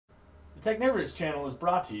The Technivorous channel is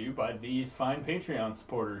brought to you by these fine Patreon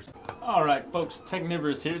supporters. Alright folks,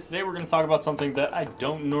 Technivorous here. Today we're going to talk about something that I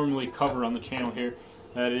don't normally cover on the channel here.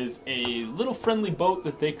 That is a little friendly boat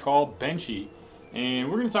that they call Benchy.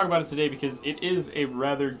 And we're going to talk about it today because it is a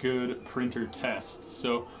rather good printer test.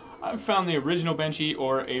 So I've found the original Benchy,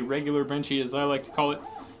 or a regular Benchy as I like to call it.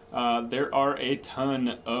 There are a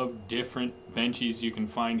ton of different Benchies you can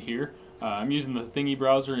find here. I'm using the Thingy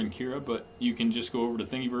browser in Kira, but you can just go over to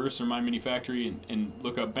Technivorous or My Mini Factory and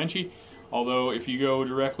look up Benchy. Although if you go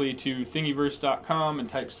directly to Technivorous.com and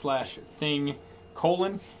type /thing:,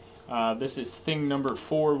 this is thing number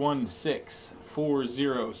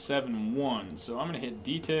 4164071. So I'm going to hit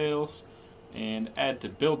details and add to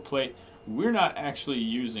build plate. We're not actually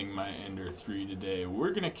using my Ender 3 today.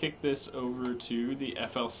 We're going to kick this over to the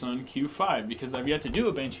FLSun Q5 because I've yet to do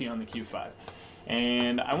a Benchy on the Q5.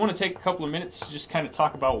 And I want to take a couple of minutes to just kind of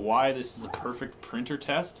talk about why this is a perfect printer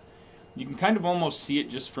test. You can kind of almost see it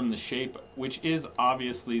just from the shape, which is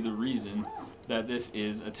obviously the reason that this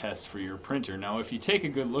is a test for your printer. Now if you take a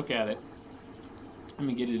good look at it, let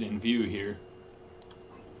me get it in view here,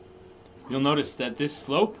 you'll notice that this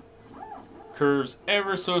slope curves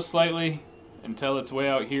ever so slightly until it's way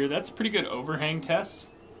out here. That's a pretty good overhang test.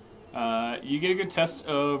 You get a good test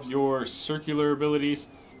of your circular abilities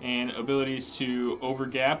and abilities to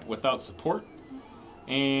overgap without support,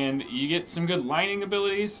 and you get some good lining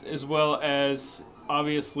abilities, as well as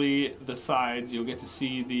obviously the sides. You'll get to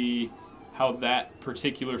see how that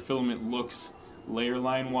particular filament looks layer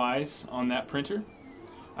line wise on that printer.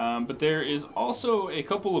 But there is also a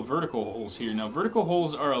couple of vertical holes here. Now vertical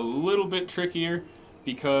holes are a little bit trickier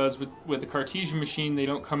because with the Cartesian machine they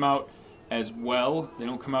don't come out as well, they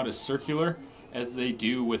don't come out as circular as they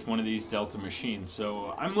do with one of these Delta machines.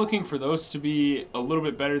 So I'm looking for those to be a little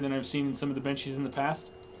bit better than I've seen in some of the Benchies in the past.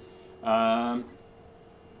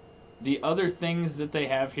 The other things that they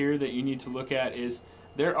have here that you need to look at is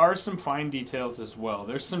there are some fine details as well.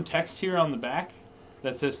 There's some text here on the back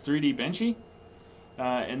that says 3D Benchy,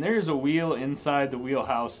 and there's a wheel inside the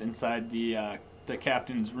wheelhouse inside the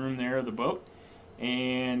captain's room there of the boat,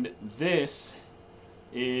 and this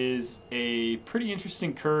is a pretty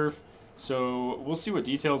interesting curve. So we'll see what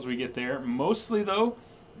details we get there. Mostly though,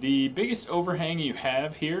 the biggest overhang you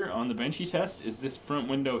have here on the Benchy test is this front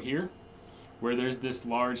window here, where there's this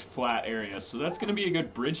large flat area. So that's going to be a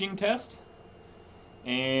good bridging test,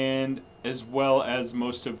 and as well as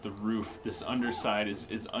most of the roof. This underside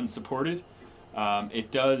is unsupported.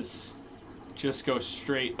 It does just go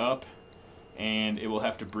straight up, and it will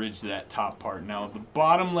have to bridge that top part. Now the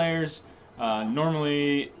bottom layers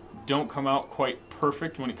normally don't come out quite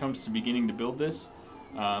perfect when it comes to beginning to build this.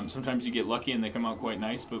 Sometimes you get lucky and they come out quite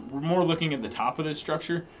nice, but we're more looking at the top of this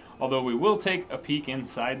structure, although we will take a peek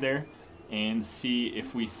inside there and see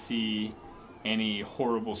if we see any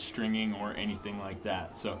horrible stringing or anything like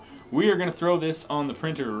that. So we are going to throw this on the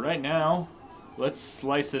printer right now. Let's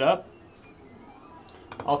slice it up.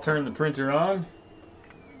 I'll turn the printer on.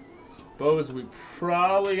 Suppose we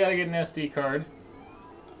probably got to get an SD card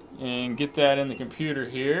and get that in the computer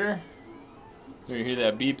here. You hear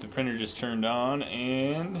that beep, the printer just turned on,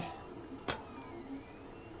 and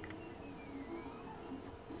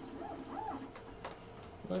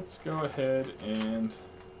let's go ahead and,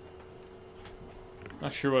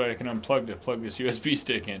 not sure what I can unplug to plug this USB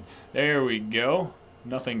stick in. There we go.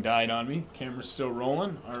 Nothing died on me. Camera's still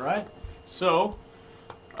rolling. Alright. So,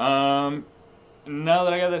 now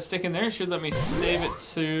that I got that stick in there, it should let me save it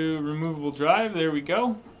to removable drive. There we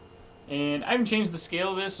go. And I haven't changed the scale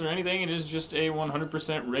of this or anything. It is just a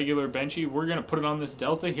 100% regular Benchy. We're going to put it on this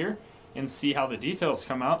Delta here and see how the details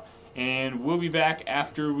come out. And we'll be back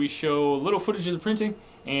after we show a little footage of the printing,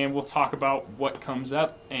 and we'll talk about what comes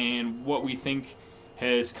up and what we think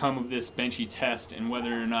has come of this Benchy test and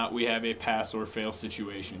whether or not we have a pass or fail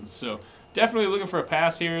situation. So definitely looking for a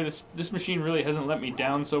pass here. This machine really hasn't let me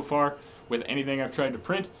down so far with anything I've tried to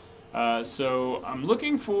print. So I'm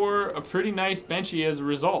looking for a pretty nice Benchy as a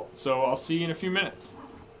result. So I'll see you in a few minutes.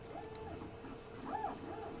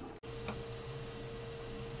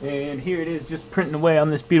 And here it is, just printing away on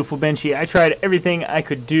this beautiful Benchy. I tried everything I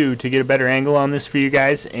could do to get a better angle on this for you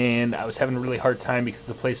guys, and I was having a really hard time because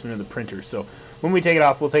of the placement of the printer. So when we take it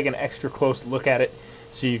off, we'll take an extra close look at it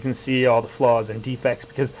so you can see all the flaws and defects,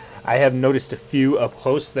 because I have noticed a few up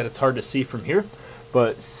close that it's hard to see from here.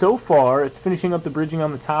 But so far, it's finishing up the bridging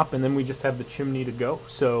on the top, and then we just have the chimney to go.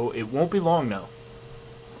 So it won't be long now.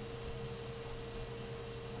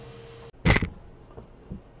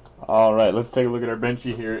 Alright, let's take a look at our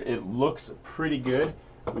Benchy here. It looks pretty good.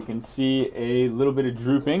 We can see a little bit of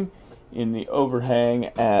drooping in the overhang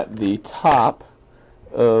at the top.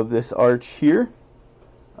 of this arch here.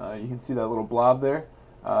 You can see that little blob there.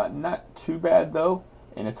 Not too bad though,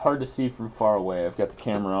 and it's hard to see from far away. I've got the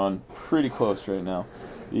camera on pretty close right now.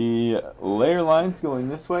 The layer lines going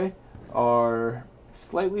this way are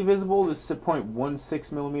slightly visible. This is at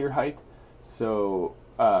 0.16 millimeter height, so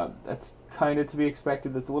that's kind of to be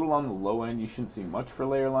expected. That's a little on the low end. You shouldn't see much for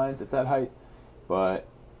layer lines at that height, but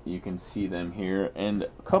you can see them here. And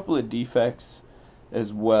a couple of defects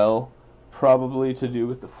as well, probably to do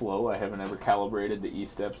with the flow. I haven't ever calibrated the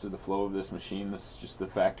E-steps or the flow of this machine. This is just the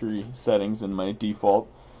factory settings in my default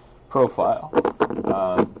profile.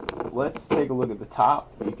 Let's take a look at the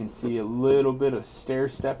top. You can see a little bit of stair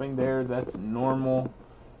stepping there. That's normal.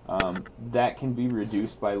 That can be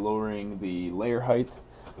reduced by lowering the layer height,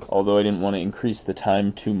 although I didn't want to increase the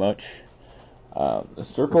time too much. The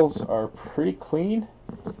circles are pretty clean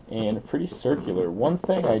and pretty circular. One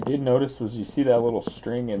thing I did notice was you see that little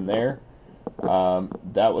string in there.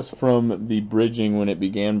 That was from the bridging when it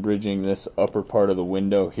began bridging this upper part of the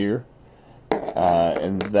window here.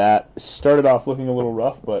 And that started off looking a little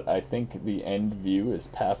rough, but I think the end view is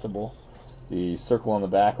passable. The circle on the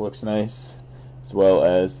back looks nice, as well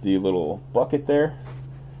as the little bucket there.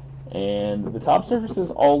 And the top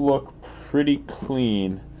surfaces all look pretty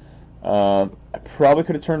clean. I probably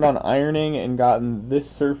could have turned on ironing and gotten this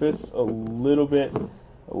surface a little bit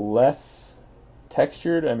less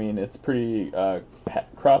textured. I mean, it's pretty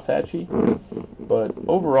cross-hatchy, but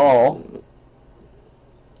overall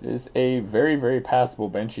it is a very, very passable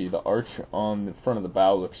Benchy. The arch on the front of the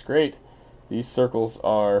bow looks great. These circles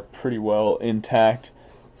are pretty well intact.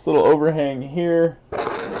 This little overhang here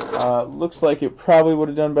looks like it probably would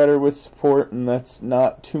have done better with support, and that's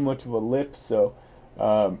not too much of a lip, so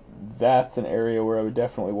that's an area where I would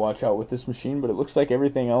definitely watch out with this machine, but it looks like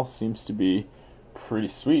everything else seems to be pretty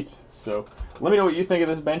sweet. So let me know what you think of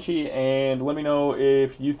this Benchy, and let me know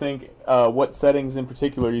if you think what settings in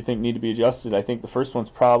particular you think need to be adjusted. I think the first one's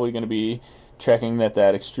probably going to be checking that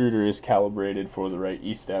extruder is calibrated for the right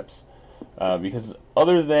E-steps, because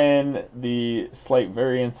other than the slight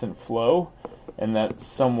variance in flow and that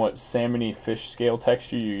somewhat salmon-y fish scale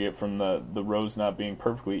texture you get from the rows not being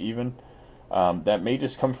perfectly even, that may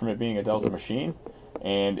just come from it being a Delta machine,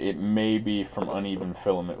 and it may be from uneven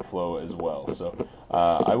filament flow as well. So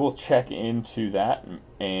I will check into that,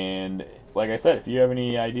 and like I said, if you have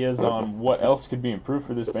any ideas on what else could be improved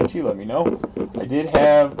for this Benchy, let me know. I did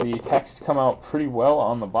have the text come out pretty well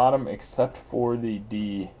on the bottom, except for the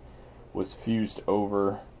D was fused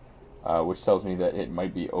over, which tells me that it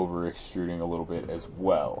might be over extruding a little bit as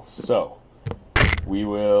well. So we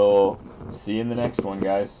will see you in the next one,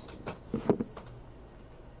 guys.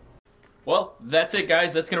 Well, that's it,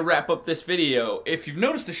 guys. That's going to wrap up this video. If you've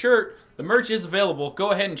noticed the shirt, the merch is available.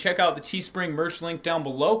 Go ahead and check out the Teespring merch link down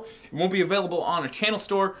below. It won't be available on a channel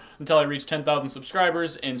store until I reach 10,000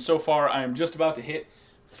 subscribers, and so far I am just about to hit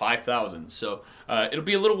 5,000. So it'll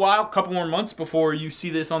be a little while, a couple more months before you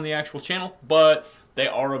see this on the actual channel, but they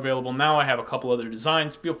are available now. I have a couple other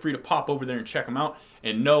designs. Feel free to pop over there and check them out,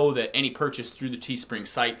 and know that any purchase through the Teespring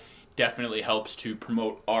site definitely helps to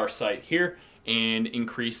promote our site here and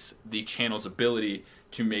increase the channel's ability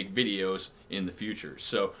to make videos in the future.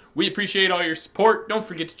 So we appreciate all your support. Don't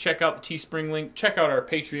forget to check out the Teespring link, check out our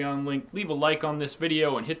Patreon link, leave a like on this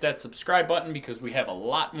video, and hit that subscribe button because we have a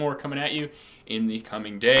lot more coming at you in the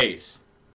coming days.